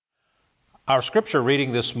Our scripture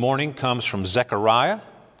reading this morning comes from Zechariah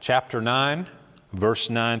chapter 9, verse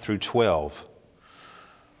 9 through 12.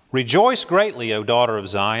 Rejoice greatly, O daughter of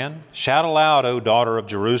Zion. Shout aloud, O daughter of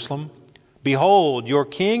Jerusalem. Behold, your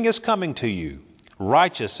king is coming to you.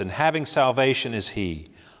 Righteous and having salvation is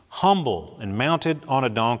he, humble and mounted on a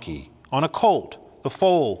donkey, on a colt, the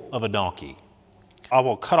foal of a donkey. I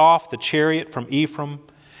will cut off the chariot from Ephraim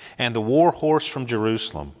and the war horse from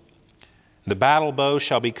Jerusalem. The battle bow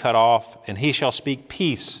shall be cut off, and he shall speak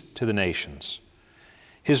peace to the nations.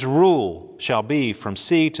 His rule shall be from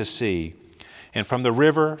sea to sea, and from the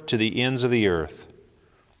river to the ends of the earth.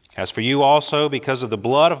 As for you also, because of the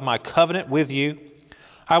blood of my covenant with you,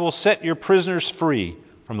 I will set your prisoners free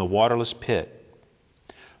from the waterless pit.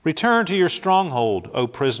 Return to your stronghold, O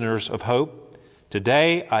prisoners of hope.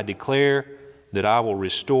 Today I declare that I will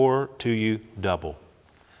restore to you double.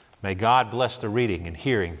 May God bless the reading and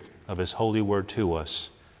hearing of His holy word to us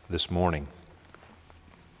this morning.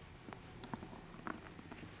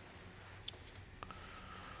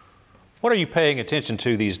 What are you paying attention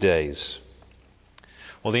to these days?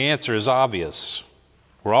 Well, the answer is obvious.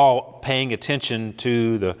 We're all paying attention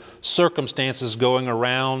to the circumstances going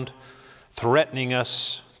around, threatening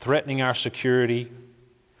us, threatening our security.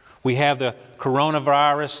 We have the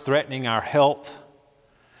coronavirus threatening our health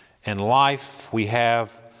and life. We have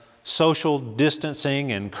social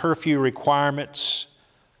distancing and curfew requirements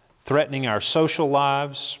threatening our social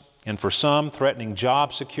lives, and for some, threatening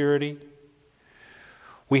job security.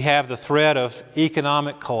 We have the threat of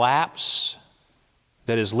economic collapse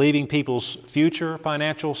that is leaving people's future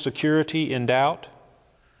financial security in doubt.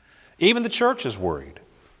 Even the church is worried.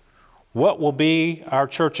 How will our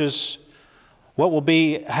churches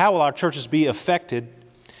be affected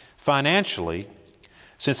financially,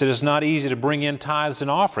 since it is not easy to bring in tithes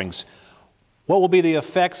and offerings? What will be the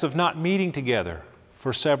effects of not meeting together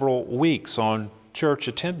for several weeks on church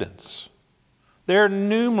attendance? There are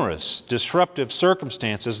numerous disruptive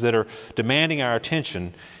circumstances that are demanding our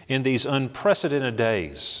attention in these unprecedented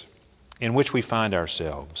days in which we find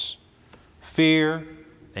ourselves. Fear,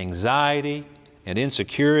 anxiety, and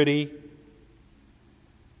insecurity.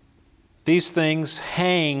 These things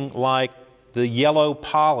hang like the yellow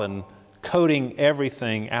pollen coating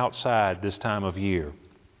everything outside this time of year.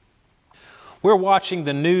 We're watching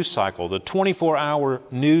the news cycle, the 24-hour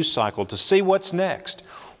news cycle, to see what's next.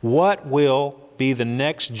 What will be the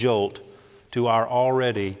next jolt to our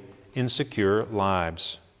already insecure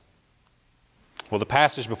lives? Well, the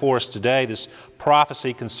passage before us today, this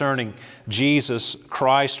prophecy concerning Jesus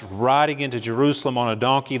Christ riding into Jerusalem on a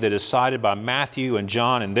donkey that is cited by Matthew and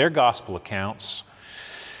John in their gospel accounts,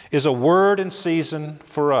 is a word in season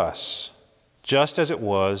for us, just as it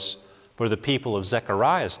was for the people of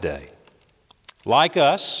Zechariah's day. Like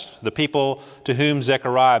us, the people to whom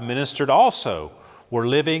Zechariah ministered also were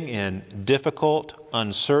living in difficult,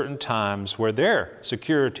 uncertain times where their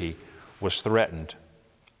security was threatened.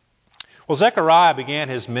 Well, Zechariah began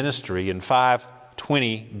his ministry in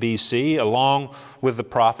 520 BC along with the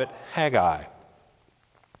prophet Haggai.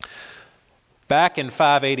 Back in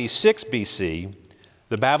 586 BC,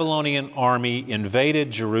 the Babylonian army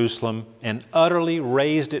invaded Jerusalem and utterly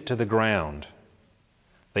razed it to the ground.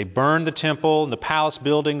 They burned the temple and the palace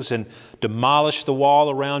buildings and demolished the wall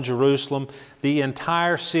around Jerusalem. The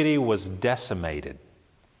entire city was decimated.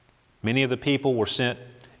 Many of the people were sent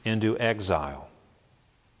into exile.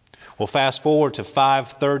 Well, fast forward to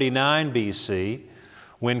 539 BC,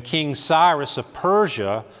 when King Cyrus of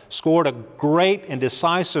Persia scored a great and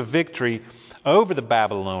decisive victory over the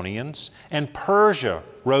Babylonians, and Persia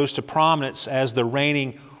rose to prominence as the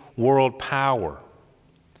reigning world power.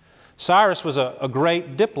 Cyrus was a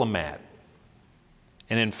great diplomat,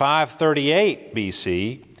 and in 538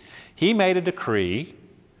 BC, he made a decree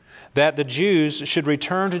that the Jews should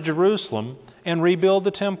return to Jerusalem and rebuild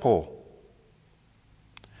the temple.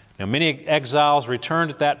 Now, many exiles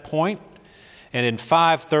returned at that point, and in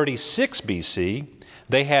 536 BC,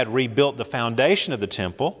 they had rebuilt the foundation of the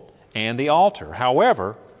temple and the altar.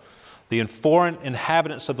 However, the foreign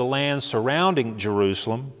inhabitants of the land surrounding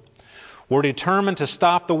Jerusalem were determined to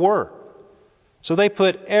stop the work. So they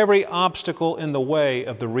put every obstacle in the way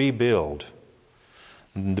of the rebuild.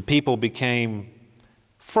 And the people became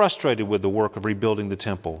frustrated with the work of rebuilding the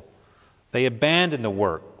temple. They abandoned the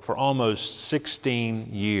work for almost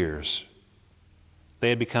 16 years. They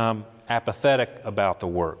had become apathetic about the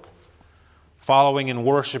work. Following and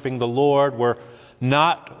worshiping the Lord were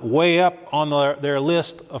not way up on their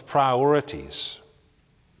list of priorities.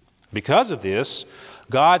 Because of this,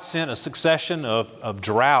 God sent a succession of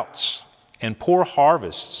droughts and poor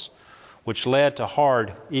harvests, which led to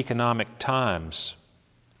hard economic times.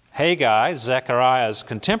 Haggai, Zechariah's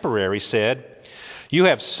contemporary, said, "You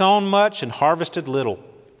have sown much and harvested little.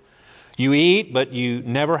 You eat, but you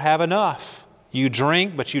never have enough. You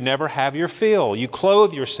drink, but you never have your fill. You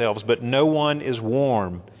clothe yourselves, but no one is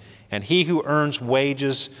warm. And he who earns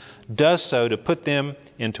wages does so to put them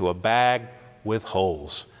into a bag with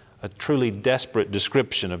holes." A truly desperate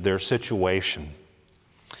description of their situation.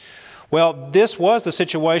 Well, this was the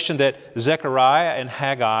situation that Zechariah and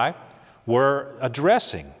Haggai were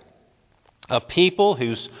addressing. A people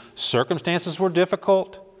whose circumstances were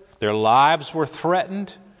difficult, their lives were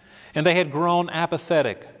threatened, and they had grown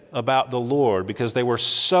apathetic about the Lord because they were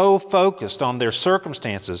so focused on their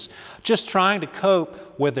circumstances, just trying to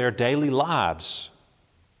cope with their daily lives.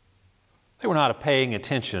 They were not paying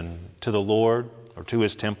attention to the Lord or to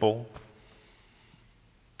His temple.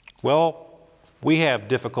 Well, we have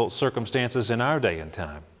difficult circumstances in our day and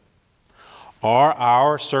time. Are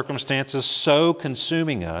our circumstances so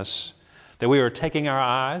consuming us that we are taking our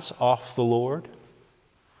eyes off the Lord?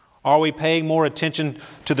 Are we paying more attention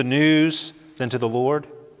to the news than to the Lord?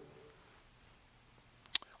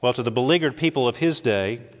 Well, to the beleaguered people of his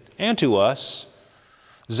day and to us,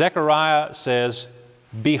 Zechariah says,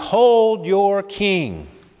 "Behold your king,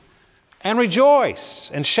 and rejoice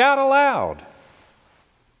and shout aloud."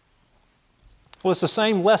 Well, it's the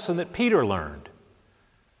same lesson that Peter learned.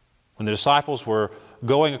 When the disciples were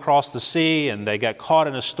going across the sea and they got caught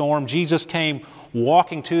in a storm, Jesus came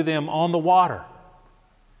walking to them on the water.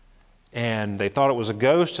 And they thought it was a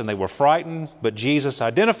ghost and they were frightened, but Jesus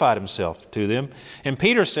identified Himself to them. And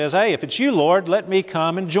Peter says, "Hey, if it's you, Lord, let me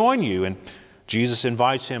come and join you." And Jesus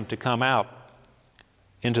invites him to come out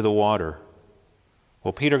into the water.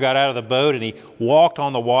 Well, Peter got out of the boat and he walked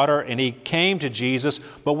on the water and he came to Jesus.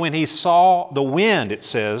 But when he saw the wind, it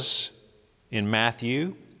says in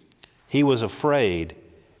Matthew, he was afraid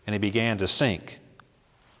and he began to sink.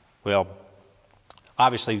 Well,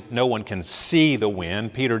 obviously no one can see the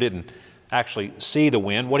wind. Peter didn't actually see the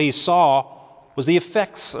wind. What he saw was the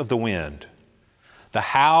effects of the wind. The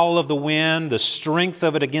howl of the wind, the strength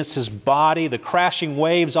of it against his body, the crashing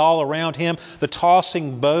waves all around him, the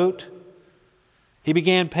tossing boat. He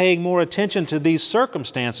began paying more attention to these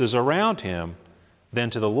circumstances around him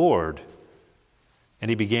than to the Lord. And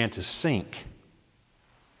he began to sink.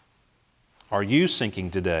 Are you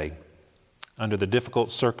sinking today under the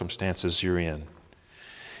difficult circumstances you're in?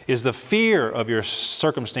 Is the fear of your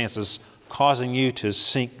circumstances causing you to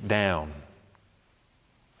sink down?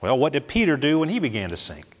 Well, what did Peter do when he began to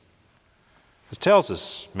sink? It tells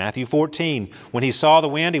us, Matthew 14, when he saw the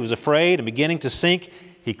wind, he was afraid, and beginning to sink,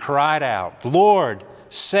 he cried out, "Lord,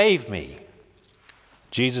 save me."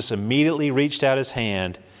 Jesus immediately reached out His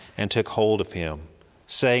hand and took hold of him,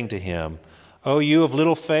 saying to him, "O you of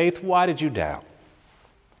little faith, why did you doubt?"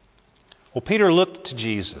 Well, Peter looked to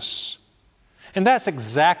Jesus. And that's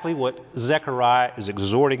exactly what Zechariah is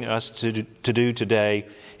exhorting us to do today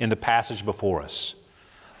in the passage before us.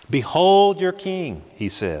 "Behold your king," he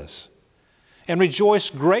says, "and rejoice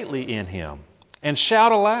greatly in him, and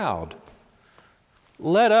shout aloud."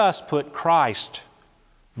 Let us put Christ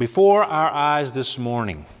before our eyes this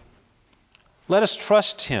morning. Let us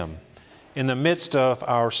trust Him in the midst of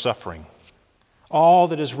our suffering, all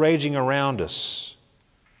that is raging around us,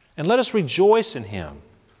 and let us rejoice in Him.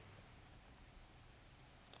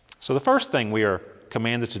 So the first thing we are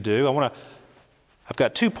commanded to do, I've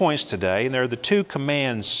got 2 points today, and they're the 2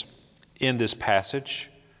 commands in this passage.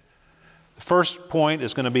 The first point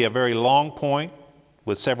is going to be a very long point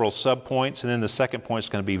with several subpoints, and then the second point is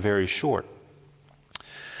going to be very short.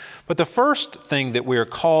 But the first thing that we are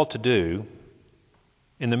called to do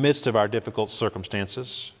in the midst of our difficult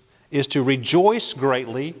circumstances is to rejoice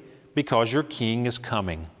greatly because your king is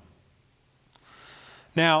coming.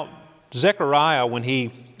 Now, Zechariah, when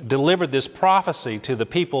he delivered this prophecy to the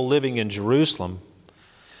people living in Jerusalem,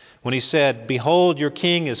 when he said, "Behold, your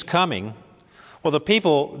king is coming," well, the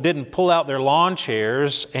people didn't pull out their lawn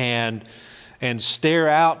chairs and stare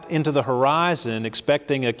out into the horizon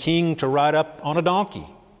expecting a king to ride up on a donkey.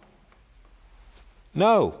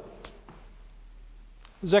 No.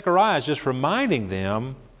 Zechariah is just reminding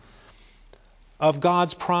them of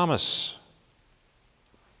God's promise,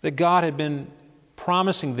 that God had been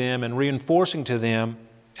promising them and reinforcing to them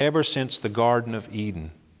ever since the Garden of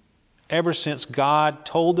Eden. Ever since God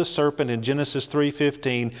told the serpent in Genesis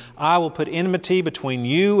 3:15, "I will put enmity between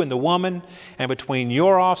you and the woman, and between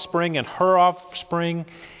your offspring and her offspring.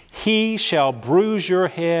 He shall bruise your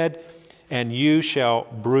head, and you shall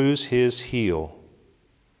bruise his heel."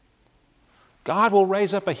 God will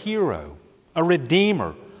raise up a hero, a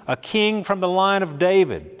redeemer, a king from the line of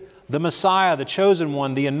David, the Messiah, the chosen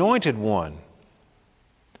one, the anointed one.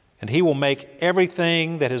 And He will make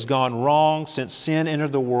everything that has gone wrong since sin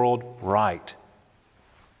entered the world right.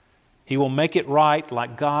 He will make it right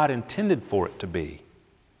like God intended for it to be.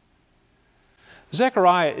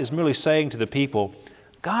 Zechariah is merely saying to the people,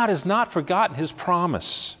 God has not forgotten His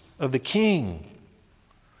promise of the King.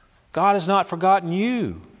 God has not forgotten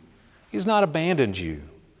you. He has not abandoned you.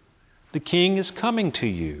 The King is coming to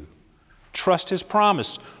you. Trust His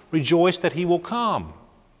promise. Rejoice that He will come.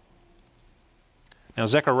 Now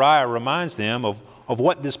Zechariah reminds them of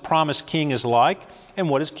what this promised King is like and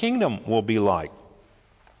what His kingdom will be like.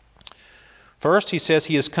 First, he says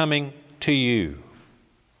He is coming to you.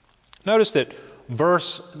 Notice that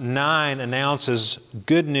verse 9 announces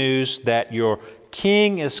good news that your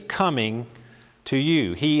King is coming to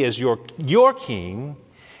you. He is your King,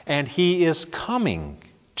 and He is coming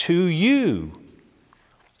to you.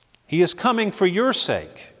 He is coming for your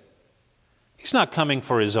sake. He's not coming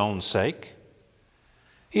for His own sake.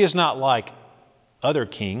 He is not like other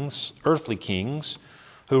kings, earthly kings,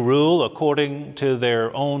 who rule according to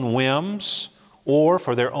their own whims or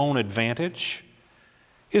for their own advantage.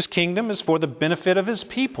 His kingdom is for the benefit of His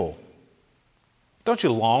people. Don't you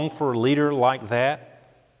long for a leader like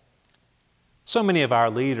that? So many of our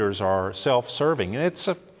leaders are self-serving, and it's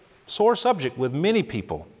a sore subject with many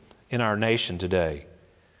people in our nation today.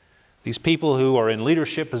 These people who are in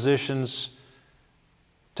leadership positions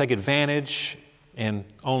take advantage and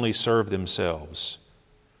only serve themselves.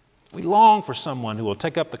 We long for someone who will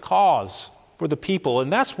take up the cause for the people,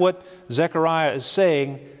 and that's what Zechariah is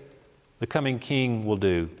saying the coming King will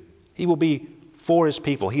do. He will be for His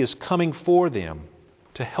people. He is coming for them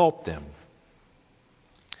to help them.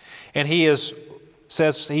 And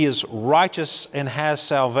says He is righteous and has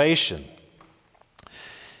salvation.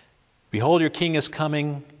 Behold, your King is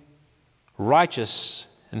coming. Righteous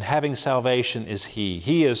and having salvation is He.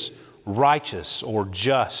 He is righteous or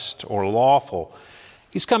just or lawful.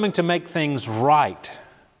 He's coming to make things right.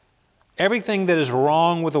 Everything that is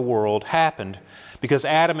wrong with the world happened because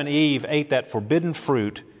Adam and Eve ate that forbidden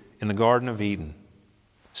fruit in the Garden of Eden.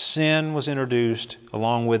 Sin was introduced,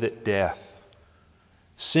 along with it death.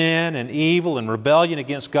 Sin and evil and rebellion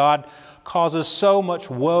against God causes so much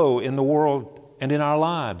woe in the world and in our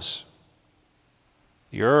lives.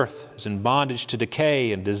 The earth is in bondage to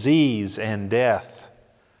decay and disease and death.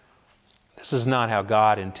 This is not how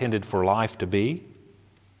God intended for life to be.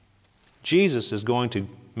 Jesus is going to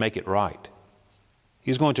make it right.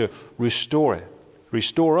 He's going to restore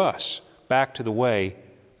us back to the way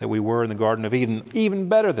that we were in the Garden of Eden, even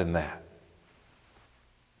better than that.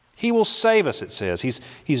 He will save us, it says.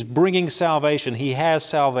 He's bringing salvation. He has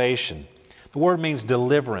salvation. The word means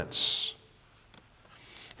deliverance.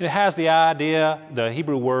 It has the idea, the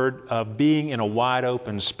Hebrew word, of being in a wide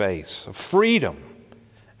open space, of freedom,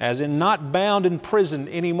 as in not bound in prison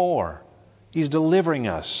anymore. He's delivering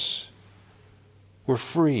us. We're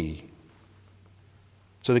free.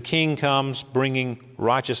 So the King comes bringing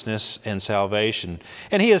righteousness and salvation.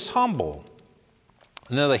 And He is humble.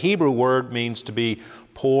 Now the Hebrew word means to be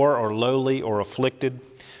poor or lowly or afflicted,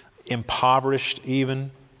 impoverished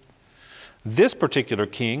even. This particular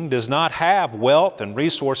king does not have wealth and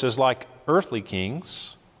resources like earthly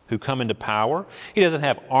kings who come into power. He doesn't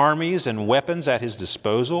have armies and weapons at his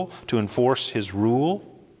disposal to enforce his rule.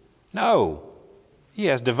 No. He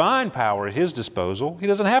has divine power at his disposal. He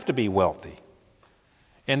doesn't have to be wealthy.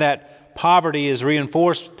 And that poverty is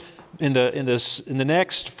reinforced in the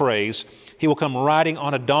next phrase. He will come riding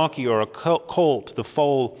on a donkey or a colt, the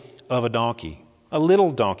foal of a donkey. A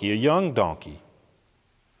little donkey, a young donkey.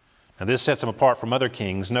 Now this sets him apart from other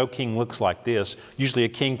kings. No king looks like this. Usually a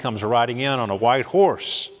king comes riding in on a white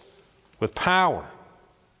horse with power.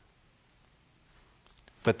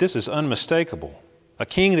 But this is unmistakable. A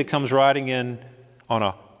king that comes riding in on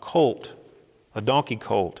a colt, a donkey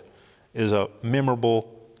colt, is a memorable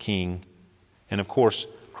king. And of course,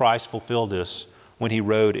 Christ fulfilled this when He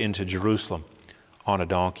rode into Jerusalem on a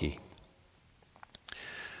donkey.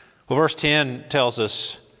 Well, verse 10 tells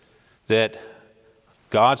us that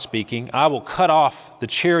God speaking, I will cut off the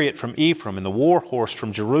chariot from Ephraim and the war horse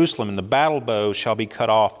from Jerusalem, and the battle bow shall be cut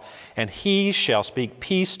off, and He shall speak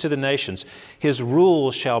peace to the nations. His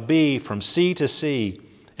rule shall be from sea to sea,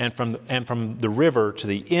 and from the river to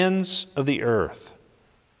the ends of the earth.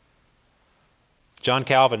 John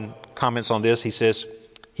Calvin comments on this. He says,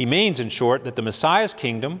 he means, in short, that the Messiah's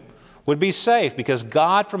kingdom would be safe because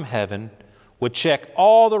God from heaven would check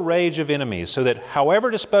all the rage of enemies so that however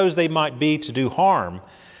disposed they might be to do harm,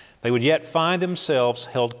 they would yet find themselves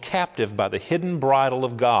held captive by the hidden bridle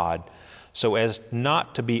of God so as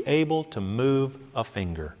not to be able to move a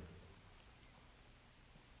finger.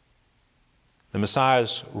 The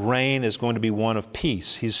Messiah's reign is going to be one of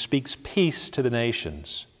peace. He speaks peace to the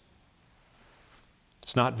nations.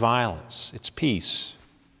 It's not violence, it's peace.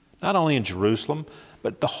 Not only in Jerusalem,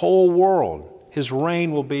 but the whole world. His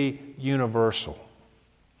reign will be universal.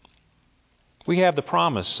 We have the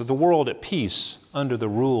promise of the world at peace under the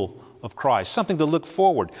rule of Christ, something to look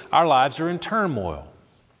forward. Our lives are in turmoil.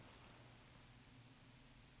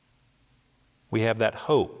 We have that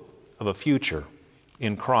hope of a future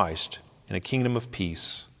in Christ in a kingdom of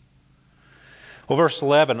peace. Well, verse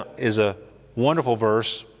 11 is a wonderful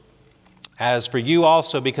verse. As for you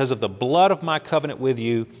also, because of the blood of my covenant with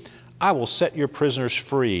you, I will set your prisoners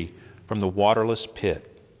free from the waterless pit.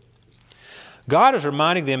 God is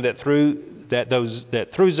reminding them that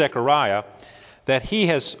through Zechariah, that He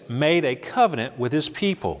has made a covenant with His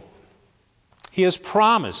people. He has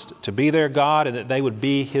promised to be their God and that they would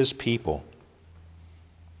be His people.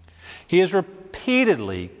 He has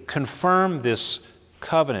repeatedly confirmed this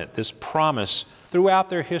covenant, this promise, throughout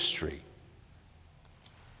their history.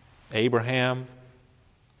 Abraham,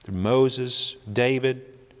 through Moses, David,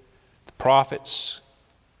 the prophets.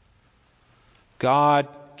 God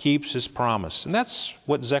keeps His promise. And that's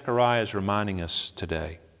what Zechariah is reminding us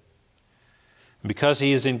today. And because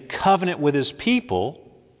He is in covenant with His people,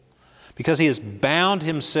 because He has bound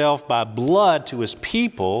Himself by blood to His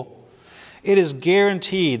people, it is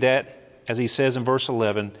guaranteed that, as He says in verse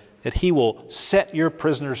 11, that He will set your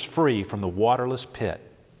prisoners free from the waterless pit.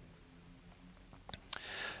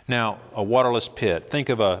 Now, a waterless pit. Think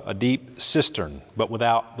of a deep cistern, but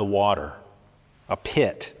without the water. A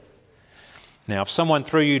pit. Now, if someone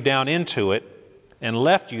threw you down into it and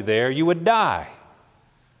left you there, you would die.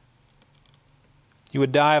 You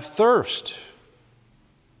would die of thirst.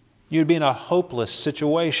 You'd be in a hopeless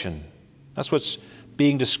situation. That's what's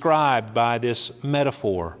being described by this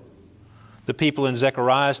metaphor. The people in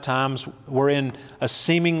Zechariah's times were in a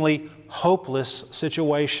seemingly hopeless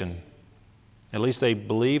situation. At least they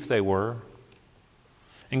believed they were.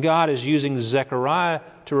 And God is using Zechariah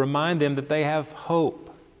to remind them that they have hope.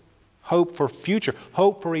 Hope for future,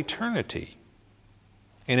 hope for eternity.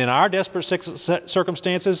 And in our desperate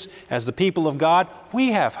circumstances, as the people of God,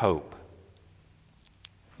 we have hope.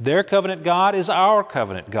 Their covenant God is our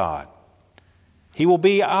covenant God. He will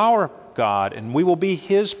be our God, and we will be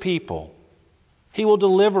His people. He will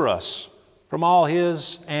deliver us from all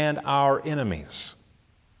His and our enemies.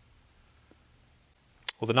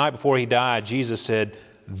 Well, the night before He died, Jesus said,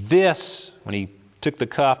 "This," when He took the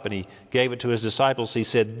cup and He gave it to His disciples, He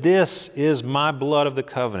said, "This is my blood of the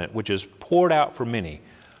covenant, which is poured out for many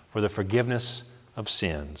for the forgiveness of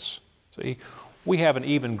sins." See, we have an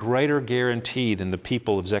even greater guarantee than the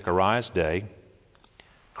people of Zechariah's day.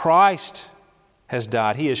 Christ has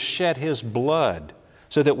died. He has shed His blood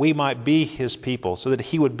so that we might be His people, so that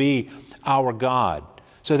He would be our God,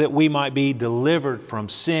 so that we might be delivered from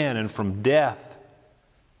sin and from death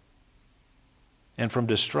and from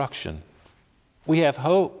destruction. We have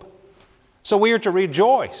hope. So we are to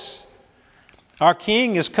rejoice. Our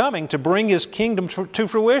King is coming to bring His kingdom to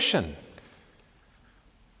fruition.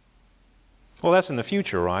 Well, that's in the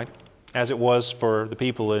future, right? As it was for the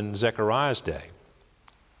people in Zechariah's day.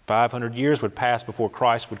 500 years would pass before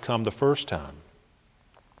Christ would come the first time.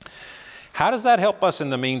 How does that help us in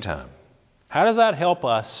the meantime? How does that help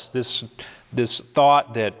us, this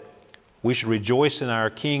thought that we should rejoice in our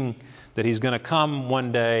King, that He's going to come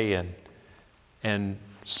one day and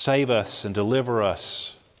save us and deliver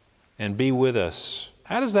us and be with us?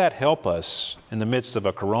 How does that help us in the midst of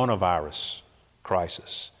a coronavirus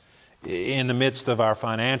crisis, in the midst of our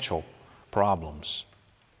financial problems?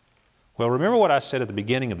 Well, remember what I said at the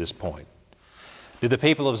beginning of this point. Did the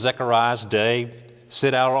people of Zechariah's day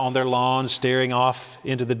sit out on their lawns staring off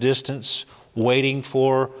into the distance, waiting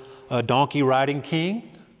for a donkey-riding king?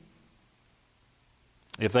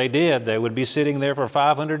 If they did, they would be sitting there for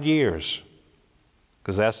 500 years,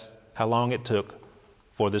 because that's how long it took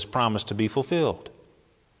for this promise to be fulfilled.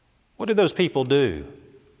 What did those people do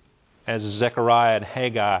as Zechariah and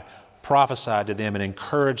Haggai prophesied to them and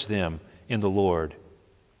encouraged them in the Lord?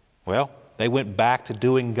 Well, they went back to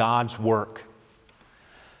doing God's work.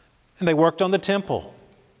 And they worked on the temple.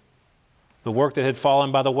 The work that had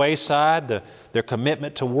fallen by the wayside, their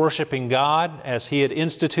commitment to worshiping God as He had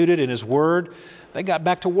instituted in His Word, they got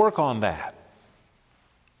back to work on that.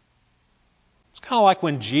 It's kind of like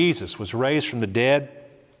when Jesus was raised from the dead.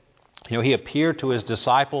 He appeared to His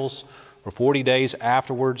disciples for 40 days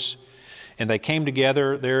afterwards, and they came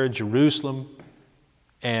together there in Jerusalem,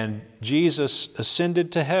 and Jesus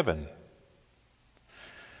ascended to heaven.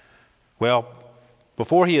 Well,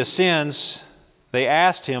 before He ascends, They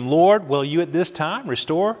asked him, Lord, will you at this time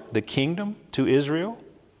restore the kingdom to Israel?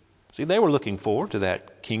 See, they were looking forward to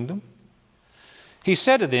that kingdom. He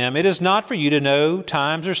said to them, it is not for you to know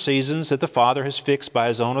times or seasons that the Father has fixed by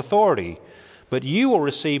his own authority, but you will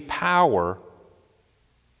receive power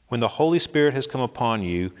when the Holy Spirit has come upon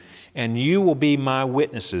you, and you will be my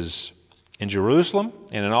witnesses in Jerusalem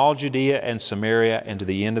and in all Judea and Samaria and to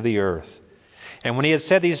the end of the earth. And when he had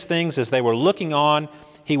said these things, as they were looking on,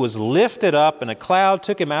 he was lifted up, and a cloud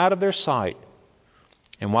took him out of their sight.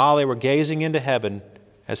 And while they were gazing into heaven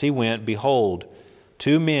as he went, behold,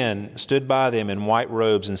 two men stood by them in white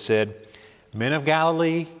robes and said, Men of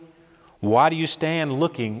Galilee, why do you stand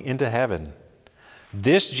looking into heaven?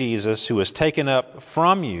 This Jesus who was taken up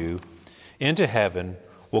from you into heaven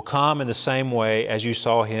will come in the same way as you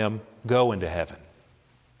saw him go into heaven.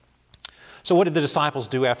 So what did the disciples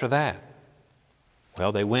do after that?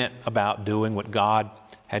 Well, they went about doing what God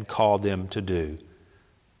had called them to do.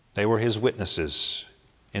 They were his witnesses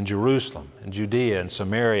in Jerusalem, and Judea, and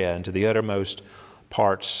Samaria, and to the uttermost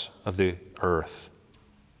parts of the earth.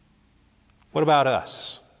 What about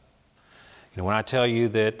us? When I tell you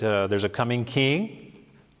that there's a coming king,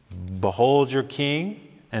 behold your king,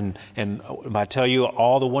 and I tell you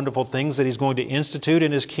all the wonderful things that he's going to institute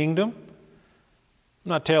in his kingdom, I'm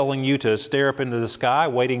not telling you to stare up into the sky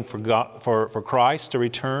waiting for Christ to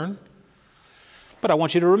return. But I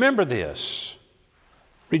want you to remember this.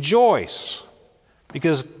 Rejoice,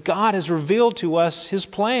 because God has revealed to us his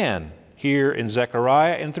plan here in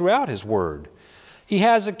Zechariah and throughout his word. He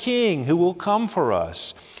has a king who will come for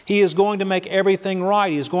us. He is going to make everything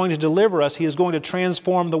right. He is going to deliver us. He is going to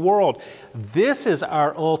transform the world. This is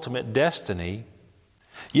our ultimate destiny.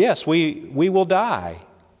 Yes, we will die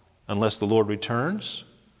unless the Lord returns.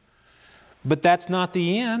 But that's not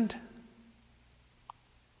the end.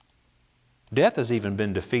 Death has even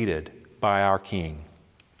been defeated by our King.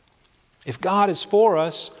 If God is for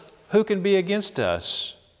us, who can be against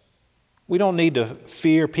us? We don't need to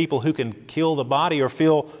fear people who can kill the body or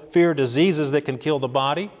fear diseases that can kill the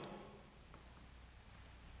body.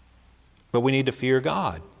 But we need to fear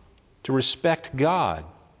God, to respect God.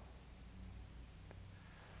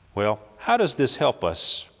 Well, how does this help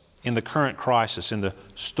us in the current crisis, in the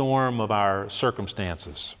storm of our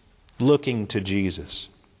circumstances, looking to Jesus?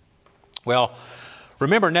 Well,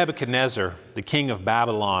 remember Nebuchadnezzar, the king of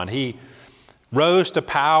Babylon. He rose to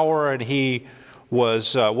power, and he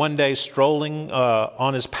was one day strolling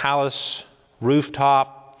on his palace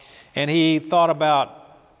rooftop, and he thought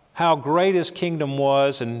about how great his kingdom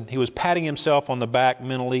was, and he was patting himself on the back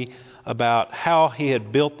mentally about how he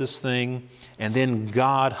had built this thing, and then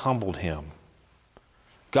God humbled him.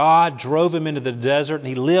 God drove him into the desert, and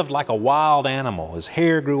he lived like a wild animal. His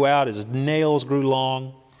hair grew out, his nails grew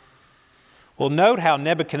long. Well, note how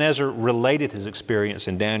Nebuchadnezzar related his experience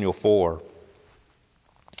in Daniel 4.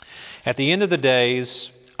 At the end of the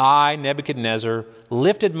days, I, Nebuchadnezzar,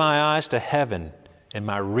 lifted my eyes to heaven, and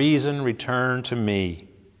my reason returned to me.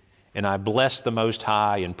 And I blessed the Most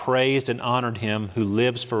High, and praised and honored him who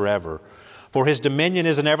lives forever. For his dominion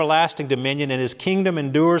is an everlasting dominion, and his kingdom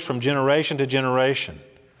endures from generation to generation.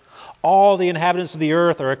 All the inhabitants of the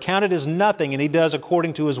earth are accounted as nothing, and he does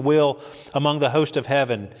according to his will among the host of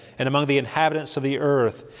heaven and among the inhabitants of the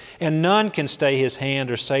earth. And none can stay his hand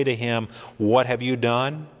or say to him, What have you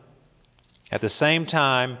done? At the same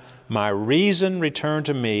time, my reason returned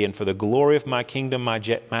to me, and for the glory of my kingdom, my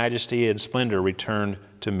majesty and splendor returned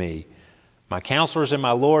to me. My counselors and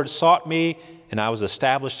my Lord sought me, and I was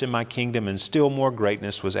established in my kingdom, and still more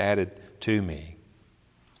greatness was added to me.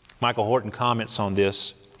 Michael Horton comments on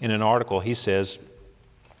this in an article. He says,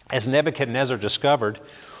 as Nebuchadnezzar discovered,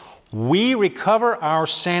 we recover our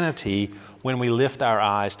sanity when we lift our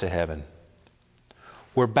eyes to heaven.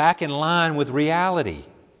 We're back in line with reality.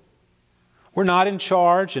 We're not in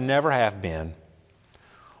charge and never have been.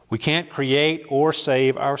 We can't create or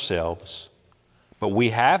save ourselves, but we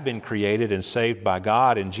have been created and saved by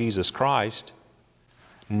God in Jesus Christ.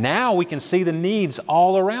 Now we can see the needs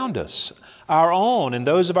all around us, our own and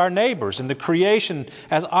those of our neighbors, and the creation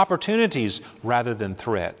as opportunities rather than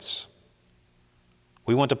threats.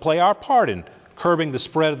 We want to play our part in curbing the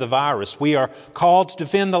spread of the virus. We are called to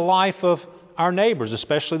defend the life of our neighbors,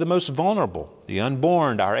 especially the most vulnerable, the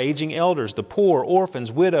unborn, our aging elders, the poor,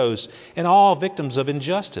 orphans, widows, and all victims of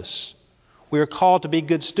injustice. We are called to be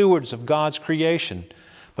good stewards of God's creation,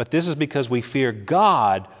 but this is because we fear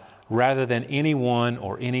God rather than anyone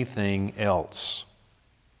or anything else.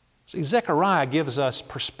 See, Zechariah gives us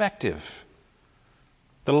perspective,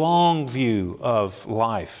 the long view of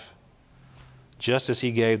life, just as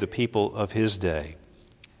he gave the people of his day.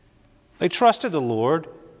 They trusted the Lord,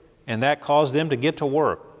 and that caused them to get to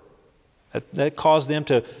work. That caused them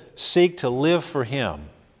to seek to live for Him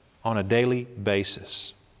on a daily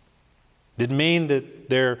basis. Didn't mean that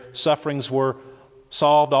their sufferings were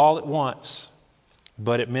solved all at once,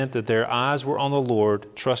 but it meant that their eyes were on the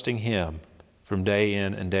Lord, trusting Him from day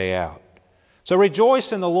in and day out. So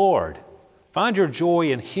rejoice in the Lord. Find your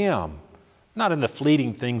joy in Him, not in the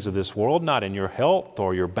fleeting things of this world, not in your health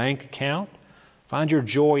or your bank account. Find your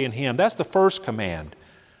joy in Him. That's the first command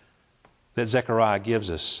that Zechariah gives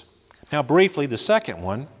us. Now, briefly, the second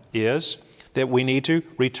one is that we need to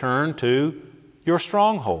return to your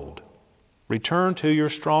stronghold. Return to your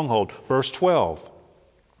stronghold. Verse 12.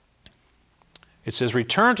 It says,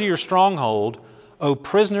 "Return to your stronghold, O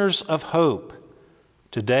prisoners of hope.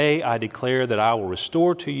 Today I declare that I will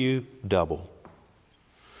restore to you double."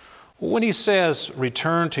 When he says,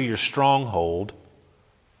 return to your stronghold,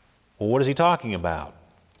 well, what is he talking about?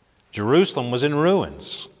 Jerusalem was in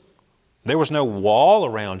ruins. There was no wall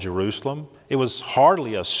around Jerusalem. It was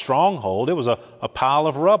hardly a stronghold. It was a pile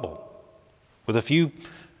of rubble with a few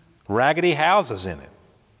raggedy houses in it.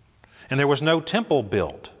 And there was no temple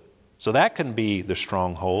built. So that couldn't be the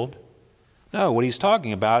stronghold. No, what he's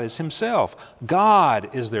talking about is Himself. God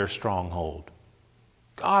is their stronghold.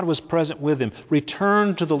 God was present with them.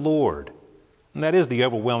 Return to the Lord. And that is the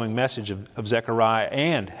overwhelming message of Zechariah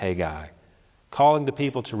and Haggai, calling the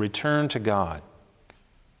people to return to God.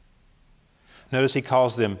 Notice he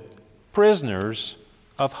calls them prisoners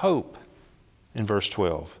of hope in verse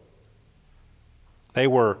 12. They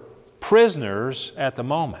were prisoners at the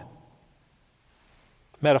moment,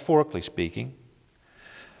 metaphorically speaking.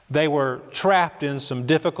 They were trapped in some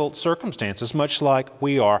difficult circumstances, much like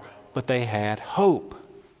we are, but they had hope.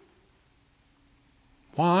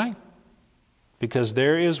 Why? Because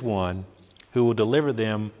there is one who will deliver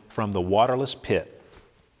them from the waterless pit,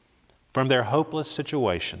 from their hopeless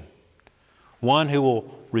situation. One who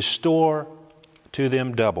will restore to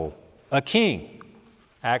them double. A king,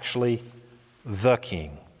 actually the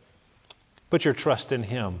King. Put your trust in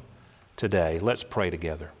Him today. Let's pray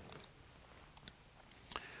together.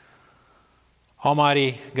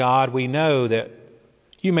 Almighty God, we know that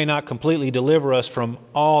You may not completely deliver us from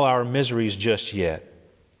all our miseries just yet.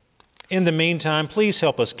 In the meantime, please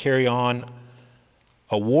help us carry on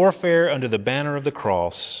a warfare under the banner of the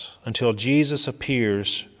cross until Jesus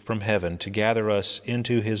appears from heaven to gather us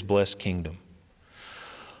into His blessed kingdom.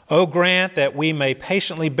 Oh, grant that we may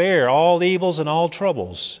patiently bear all evils and all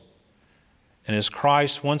troubles. And as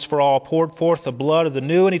Christ once for all poured forth the blood of the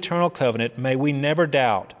new and eternal covenant, may we never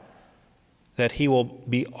doubt that He will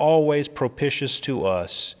be always propitious to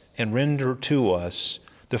us and render to us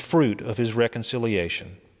the fruit of His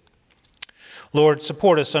reconciliation. Lord,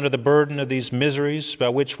 support us under the burden of these miseries by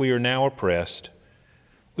which we are now oppressed.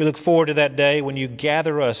 We look forward to that day when You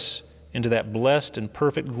gather us into that blessed and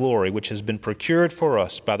perfect glory which has been procured for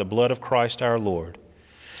us by the blood of Christ our Lord,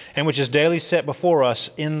 and which is daily set before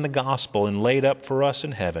us in the gospel and laid up for us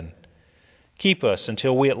in heaven. Keep us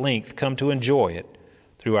until we at length come to enjoy it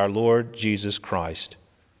through our Lord Jesus Christ.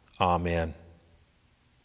 Amen.